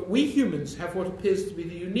 But we humans have what appears to be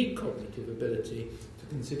the unique cognitive ability to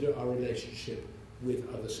consider our relationship with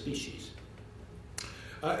other species.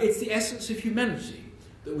 It's the essence of humanity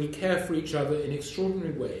that we care for each other in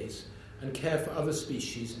extraordinary ways and care for other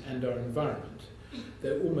species and our environment,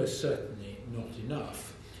 though almost certainly not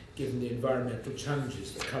enough, given the environmental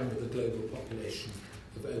challenges that come with a global population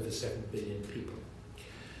of over 7 billion people.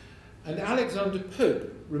 And Alexander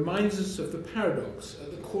Pope reminds us of the paradox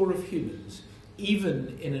at the core of humans,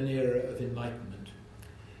 even in an era of enlightenment.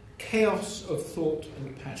 Chaos of thought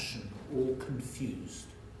and passion, all confused.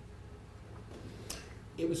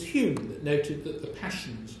 It was Hume that noted that the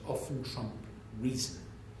passions often trump reason.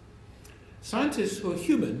 Scientists who are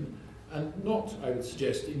human, and not, I would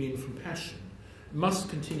suggest, immune from passion, must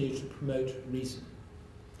continue to promote reason.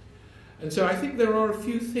 And so I think there are a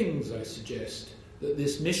few things, I suggest, that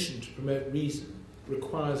this mission to promote reason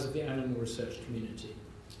requires of the animal research community.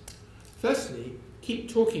 Firstly,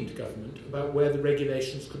 keep talking to government about where the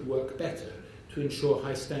regulations could work better to ensure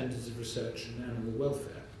high standards of research and animal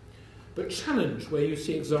welfare. But challenge where you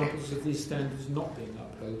see examples of these standards not being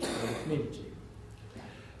upheld by the community.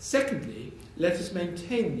 Secondly, let us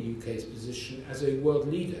maintain the UK's position as a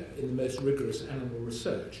world leader in the most rigorous animal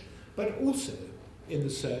research, but also in the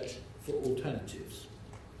search for alternatives.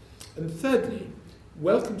 And thirdly,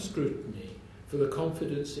 welcome scrutiny for the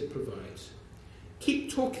confidence it provides.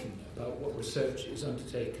 Keep talking about what research is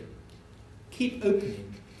undertaken. Keep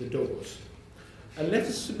opening the doors. And let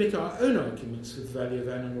us submit our own arguments for the value of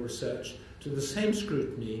animal research to the same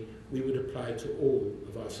scrutiny we would apply to all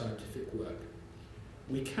of our scientific work.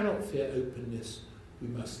 We cannot fear openness, we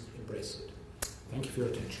must embrace it. Thank you for your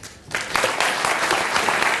attention.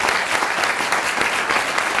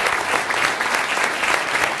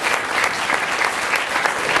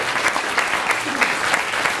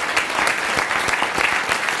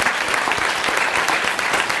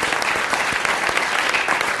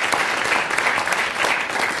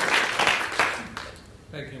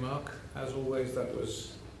 Thank you, Mark. As always, that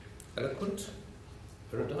was eloquent,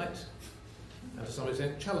 erudite, and to some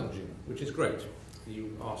extent challenging, which is great.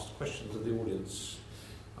 You asked questions of the audience.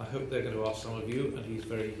 I hope they're going to ask some of you, and he's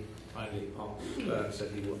very kindly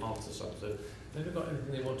said he will answer some. So, have you got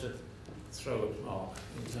anything they want to throw at Mark?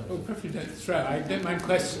 Oh, preferably don't throw. I don't mind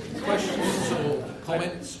questions. Questions or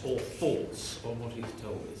comments or thoughts on what he's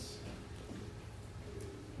told us?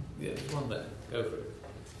 Yeah, there's one there. Go for it.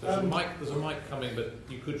 There's a mic coming, but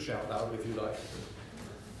you could shout loud if you like.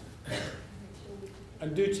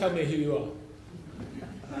 And do tell me who you are.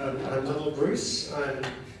 I'm Donald Bruce. I'm an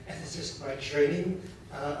ethicist by training,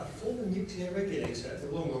 a former nuclear regulator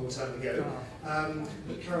a long, long time ago.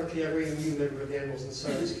 But currently I'm a new member of the Animals and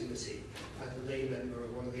Science Committee and a lay member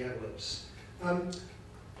of one of the antelopes.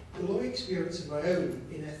 The long experience of my own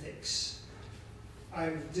in ethics,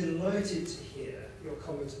 I'm delighted to hear your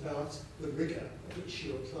comment about the rigour at which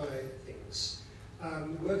you apply things.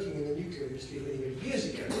 Working in the nuclear industry many, many years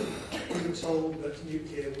ago, we were told that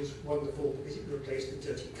nuclear was wonderful because it replaced the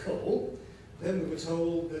dirty coal. Then we were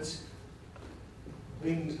told that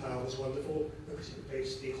wind power was wonderful because it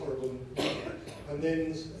replaced the horrible nuclear. And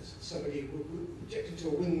then somebody who objected to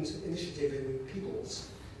a wind initiative in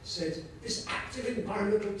Peoples said, this act of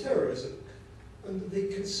environmental terrorism. And the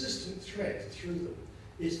consistent thread through them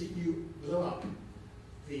is that you blow up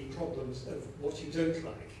the problems of what you don't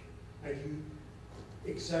like, and you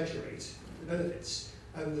exaggerate the benefits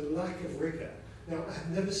and the lack of rigour. Now, I've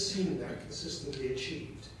never seen that consistently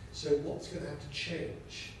achieved. So what's going to have to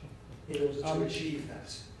change in order to achieve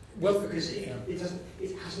that? Well, because it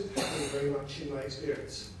hasn't happened very much in my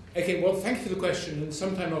experience. Okay, well, thank you for the question, and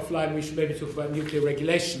sometime offline we should maybe talk about nuclear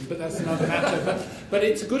regulation, but that's another matter. But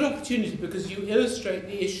it's a good opportunity because you illustrate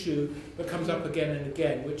the issue that comes up again and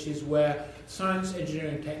again, which is where science,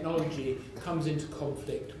 engineering, and technology comes into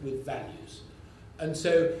conflict with values. And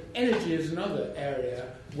so energy is another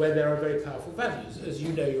area where there are very powerful values, as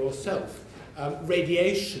you know yourself.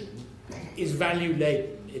 radiation is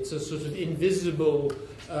value-laden. It's a sort of invisible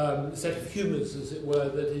set of humours, as it were,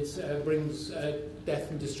 that brings death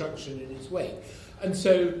and destruction in its wake. And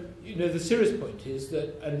so, the serious point is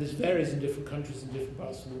that, and this varies in different countries and different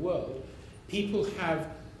parts of the world, people have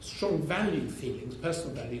strong value feelings,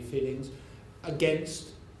 personal value feelings, against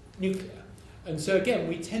nuclear. And so again,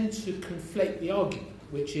 we tend to conflate the argument,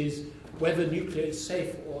 which is whether nuclear is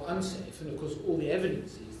safe or unsafe. And of course, all the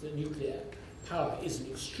evidence is that nuclear power is an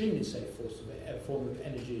extremely safe form of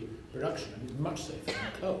energy production. I mean, much safer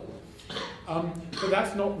than coal. But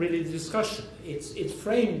that's not really the discussion. It's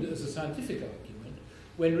framed as a scientific argument,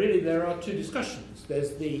 when really there are two discussions.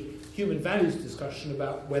 There's the human values discussion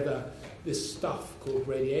about whether this stuff called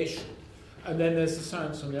radiation, and then there's the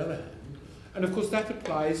science on the other hand. And of course that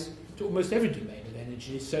applies to almost every domain of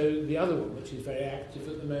energy. So the other one, which is very active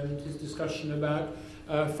at the moment, is discussion about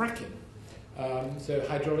fracking, so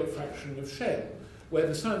hydraulic fracturing of shale, where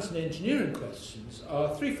the science and engineering questions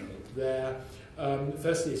are threefold. They're,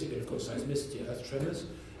 firstly, is it going to cause seismicity, earth tremors?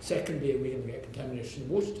 Secondly, are we going to get contamination in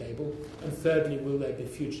the water table? And thirdly, will there be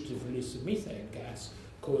fugitive release of methane gas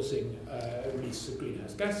causing release of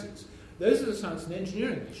greenhouse gases? Those are the science and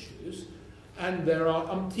engineering issues, and there are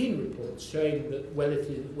umpteen reports showing that when it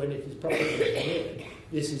is properly engineered,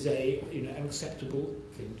 this is an acceptable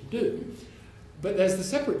thing to do. But there's the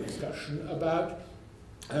separate discussion about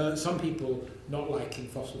some people not liking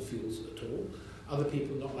fossil fuels at all, other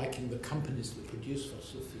people not liking the companies that produce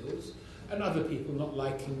fossil fuels, and other people not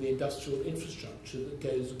liking the industrial infrastructure that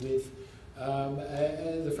goes with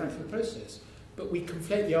the fracking process. But we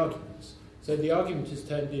conflate the arguments. So the argument is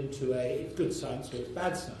turned into it's good science or it's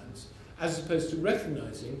bad science, as opposed to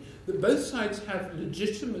recognising that both sides have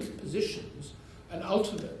legitimate positions, and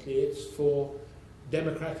ultimately it's for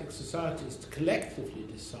democratic societies to collectively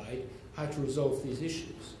decide how to resolve these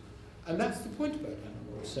issues. And that's the point about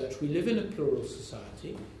animal research. We live in a plural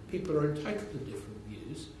society, people are entitled to different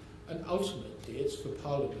views, and ultimately it's for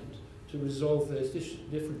Parliament to resolve those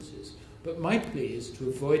differences. But my plea is to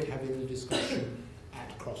avoid having the discussion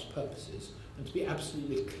at cross purposes, and to be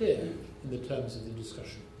absolutely clear in the terms of the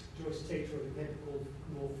discussion. Joyce Teacher of a event called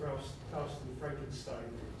More Faust than Frankenstein,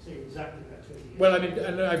 seeing exactly that 20 years. Well, I mean,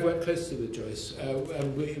 and I've worked closely with Joyce,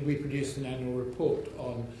 and we produced an annual report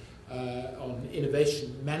on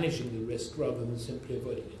innovation, managing the risk rather than simply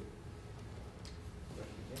avoiding it.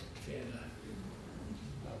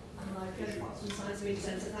 From Science Media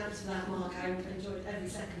Centre, thanks for that, Mark. I enjoyed every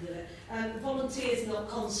second of it. Volunteers, not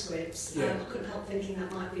conscripts. Yeah. I couldn't help thinking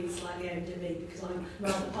that might be slightly aimed at me because I'm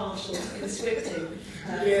rather partial to conscripting.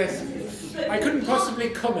 Yes, I couldn't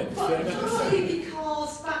possibly comment. But partly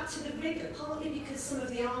because, back to the rigour, partly because some of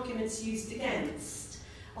the arguments used against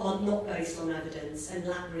are not based on evidence and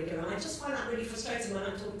lack rigour. And I just find that really frustrating when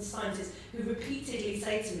I'm talking to scientists who repeatedly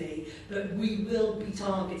say to me, but we will be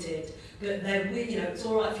targeted, but there will, it's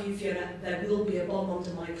all right for you, Fiona, there will be a bomb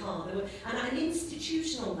under my car. And at an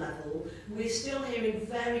institutional level, we're still hearing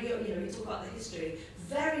very, you talk about the history,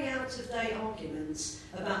 very out-of-date arguments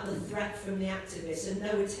about the threat from the activists and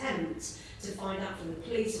no attempt to find out from the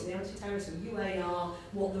police or the anti-terrorists or UAR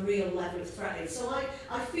what the real level of threat is. So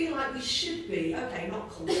I feel like we should be, okay, not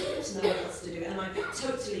conscripts, no one else to do it, and I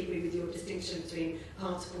totally agree with your distinction between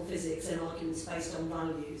particle physics and arguments based on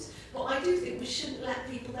values. But I do think we shouldn't let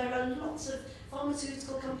people, there are lots of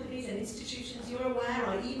pharmaceutical companies and institutions, you're aware,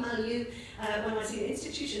 I email you when I see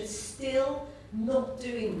institutions still not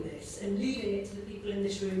doing this and leaving it to the people in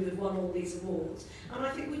this room who've won all these awards. And I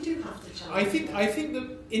think we do have to challenge I think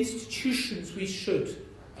the institutions we should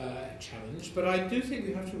challenge, but I do think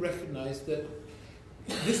we have to recognise that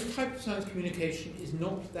this type of science communication is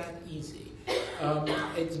not that easy.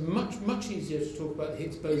 It's much easier to talk about the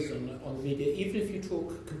Higgs boson on the media. Even if you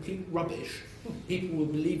talk complete rubbish, people will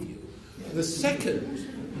believe you. The second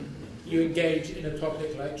you engage in a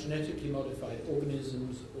topic like genetically modified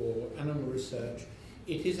organisms or animal research,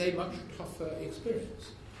 it is a much tougher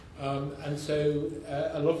experience. And so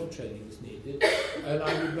a lot of training is needed, and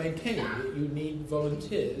I would maintain that you need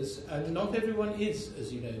volunteers, and not everyone is,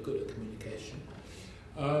 as you know, good at communication.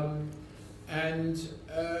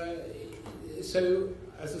 So,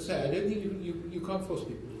 as I say, I don't think you can't force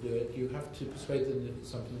people to do it. You have to persuade them that it's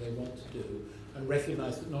something they want to do, and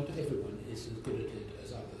recognise that not everyone is as good at it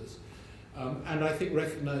as others. And I think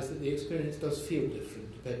recognise that the experience does feel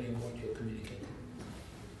different depending on what you're communicating.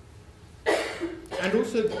 And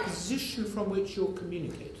also the position from which you're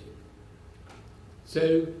communicating.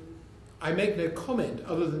 So I make no comment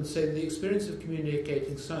other than say the experience of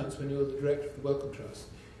communicating science when you're the director of the Wellcome Trust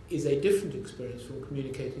is a different experience from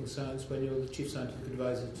communicating science when you're the chief scientific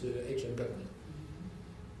advisor to HM government.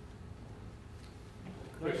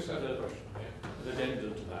 Chris had a question here. An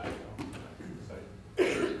addendum to that.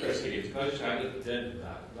 Basically, if I just add an addendum to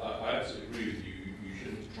that, I absolutely agree with you. You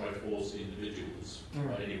shouldn't try to force individuals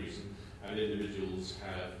for any reason, and individuals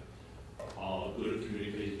are good at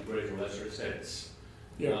communicating to greater or lesser extents.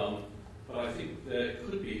 Yeah. But I think there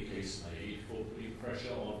could be a case made for putting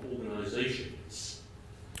pressure on organisations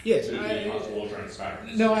Yes, to be much more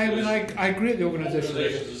transparent. No, I agree with the organisation.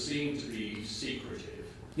 Organisations are seen to be secretive.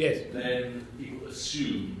 Yes. Then people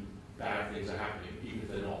assume bad things are happening, even if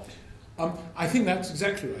they're not. I think that's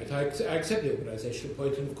exactly right. I accept the organisational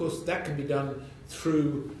point, and of course that can be done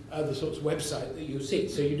through the sorts of website that you see.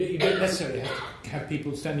 So you don't necessarily have to have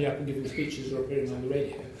people standing up and giving speeches or appearing on the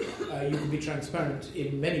radio. You can be transparent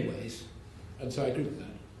in many ways, and so I agree with that.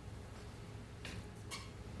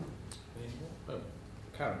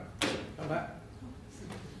 Karen, come back.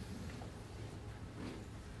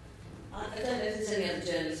 I don't know if there's any other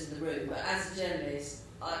journalists in the room, but as a journalist,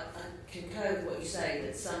 I concur with what you say,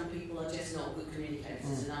 that some people are just not good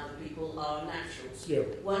communicators and other people are naturals. Yeah.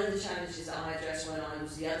 One of the challenges that I addressed when I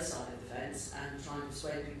was the other side of the fence and trying to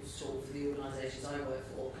persuade people to talk for the organisations I work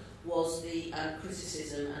for was the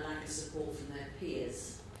criticism and lack of support from their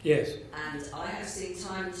peers. Yes. And I have seen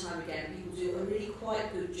time and time again people do a really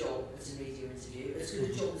quite good job at a media interview, as good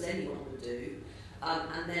a job as anyone would do,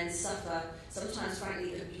 and then suffer, sometimes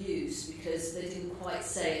frankly, abuse because they didn't quite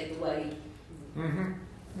say it the way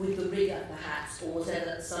with the rigour perhaps, or whatever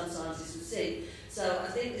that some scientists would see. So I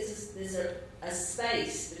think there's a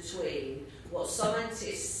space between what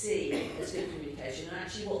scientists see as good communication and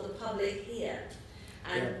actually what the public hear.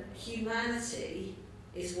 And humanity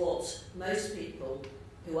is what most people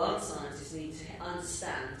who aren't scientists need to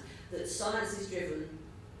understand, that science is driven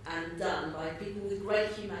and done by people with great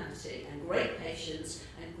humanity and great patience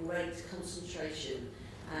and great concentration.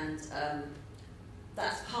 And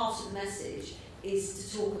that's part of the message,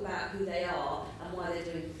 is to talk about who they are and why they're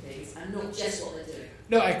doing things, and not just what they're doing.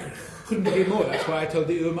 No, I couldn't agree more. That's why I told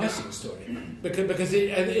the Uwe story. Because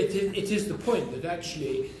it is the point that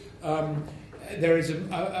actually there is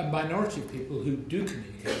a minority of people who do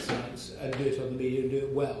communicate science and do it on the media and do it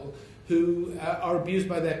well, who are abused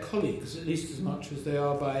by their colleagues at least as much as they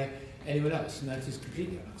are by anyone else, and that is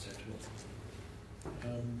completely unacceptable.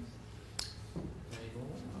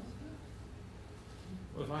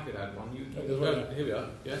 Well, if I could add one, here we are.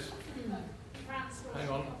 Yes. Hang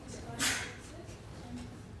on.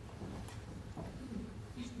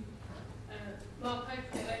 Mark, I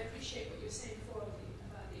appreciate what you were saying before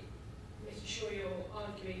about making sure you're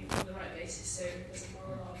arguing on the right basis. So there's a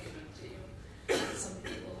moral argument that some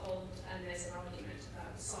people hold, and there's an argument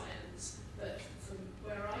about science. But from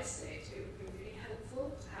where I sit, it would be really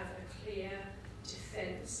helpful to have a clear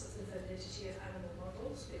defence of the validity of animal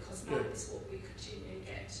models, because that is what we continually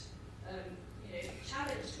get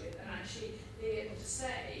challenged with, and actually being able to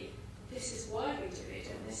say, this is why we do it,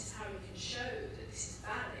 and this is how we can show that this is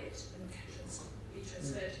valid and can be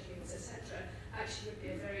transferred to humans, etc., actually would be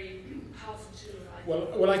a very powerful tool.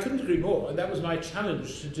 Well, I couldn't agree more, and that was my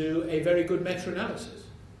challenge, to do a very good meta-analysis,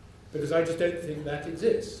 because I just don't think that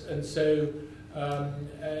exists. And so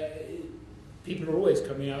people are always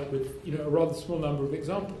coming out with a rather small number of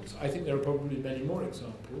examples. I think there are probably many more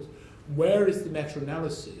examples. Where is the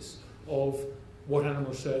meta-analysis of what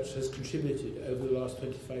animal research has contributed over the last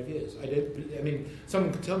 25 years? I mean,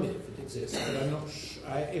 someone could tell me if it exists, but I'm not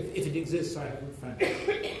if it exists, I haven't found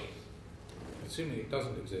it. Assuming it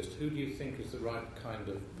doesn't exist, who do you think is the right kind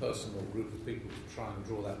of person or group of people to try and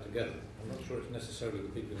draw that together? I'm not sure it's necessarily the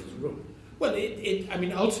people in this room. Well,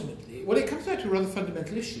 ultimately, it comes down to a rather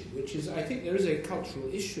fundamental issue, which is, I think there is a cultural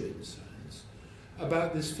issue in science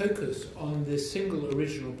about this focus on this single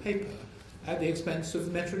original paper at the expense of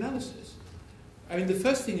the meta-analysis. I mean, the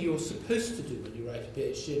first thing you're supposed to do when you write a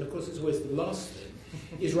PhD, and of course it's always the last thing,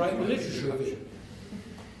 is write the literature review.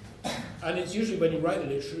 And it's usually when you write the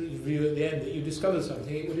literature review at the end that you discover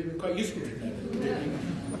something it would have been quite useful to know.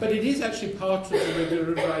 But it is actually part of the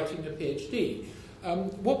rigor of writing a PhD.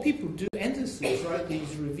 What people do endlessly is write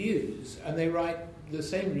these reviews, and they write the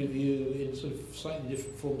same review in sort of slightly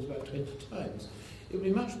different forms about 20 times. It would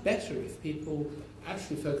be much better if people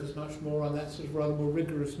actually focus much more on that sort of rather more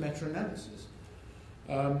rigorous meta-analysis.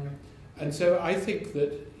 And so I think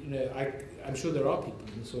that, I'm sure there are people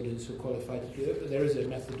in this audience who are qualified to do it, but there is a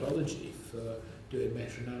methodology for doing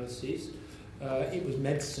meta-analyses. It was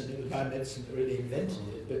biomedicine that really invented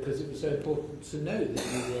it, because it was so important to know that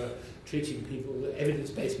you were treating people.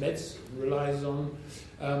 Evidence-based medicine relies on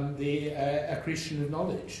the accretion of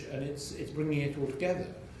knowledge, and it's bringing it all together.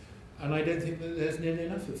 And I don't think that there's nearly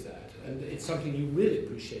enough of that. And it's something you really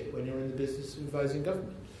appreciate when you're in the business of advising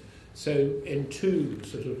government. So in two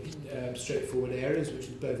sort of straightforward areas, which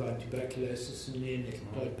is bovine tuberculosis and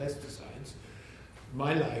neonicotinoid pesticides,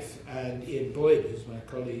 my life and Ian Boyd, who's my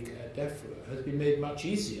colleague at DEFRA, has been made much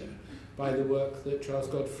easier by the work that Charles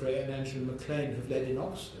Godfrey and Angela McLean have led in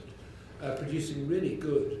Oxford, producing really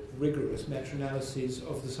good, rigorous meta-analyses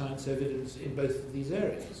of the science evidence in both of these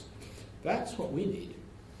areas. That's what we need.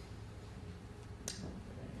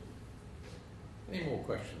 Any more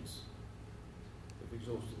questions? We've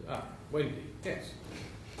exhausted. Wendy, yes.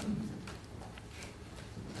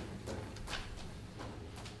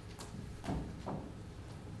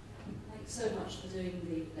 Thanks so much for doing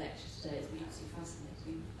the lecture today. It's been absolutely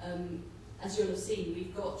fascinating. As you'll have seen,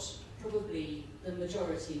 we've got probably the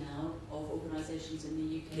majority now of organisations in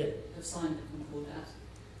the UK have signed the Concordat.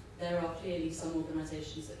 There are clearly some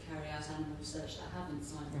organisations that carry out animal research that haven't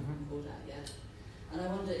signed the Concordat yet. And I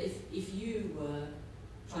wonder if you were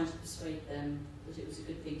trying to persuade them that it was a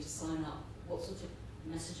good thing to sign up, what sort of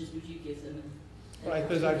messages would you give them? Well, I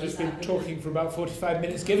suppose I've just been talking for about 45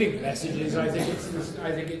 minutes giving the messages. I think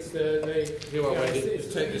it's the You are ready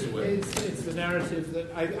to take this away. It's the narrative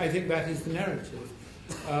that I think that is the narrative.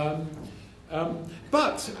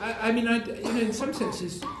 But I mean, in some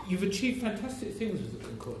senses, you've achieved fantastic things with the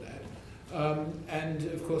Concordat, and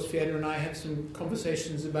of course, Fiona and I had some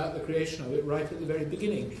conversations about the creation of it right at the very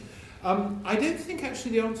beginning. I don't think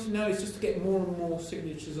actually the answer now is just to get more and more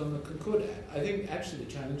signatures on the Concordat. I think actually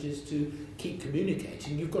the challenge is to keep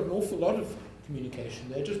communicating. You've got an awful lot of communication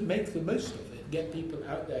there. Just make the most of it. Get people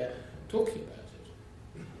out there talking about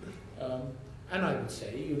it. And I would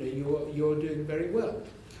say, you're doing very well.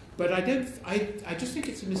 But I just think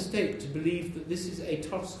it's a mistake to believe that this is a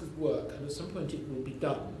task of work and at some point it will be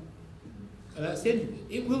done. And that's the end of it.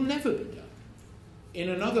 It will never be done. In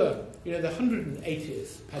another, the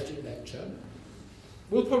 180th Paget lecture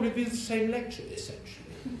will probably be the same lecture,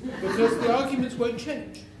 essentially, because the arguments won't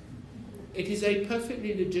change. It is a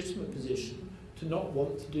perfectly legitimate position to not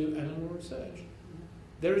want to do animal research.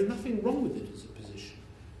 There is nothing wrong with it as a position.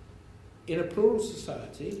 In a plural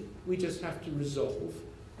society, we just have to resolve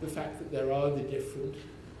the fact that there are the different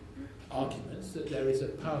arguments, that there is a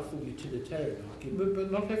powerful utilitarian argument,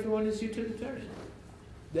 but not everyone is utilitarian.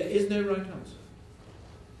 There is no right answer.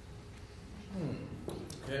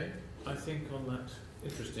 Okay, I think on that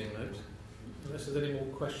interesting note, unless there's any more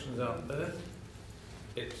questions out there,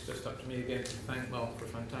 it's just up to me again to thank Mark for a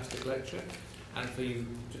fantastic lecture and for you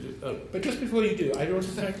to do... But just before you do, I want to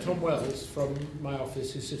thank Tom Wells from my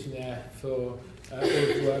office, who's sitting there for all of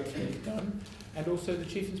the work he's done, and also the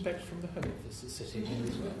Chief Inspector from the Home Office is sitting here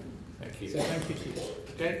as well. Thank you. So thank you to you.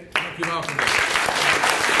 Okay, thank you,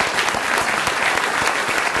 Mark.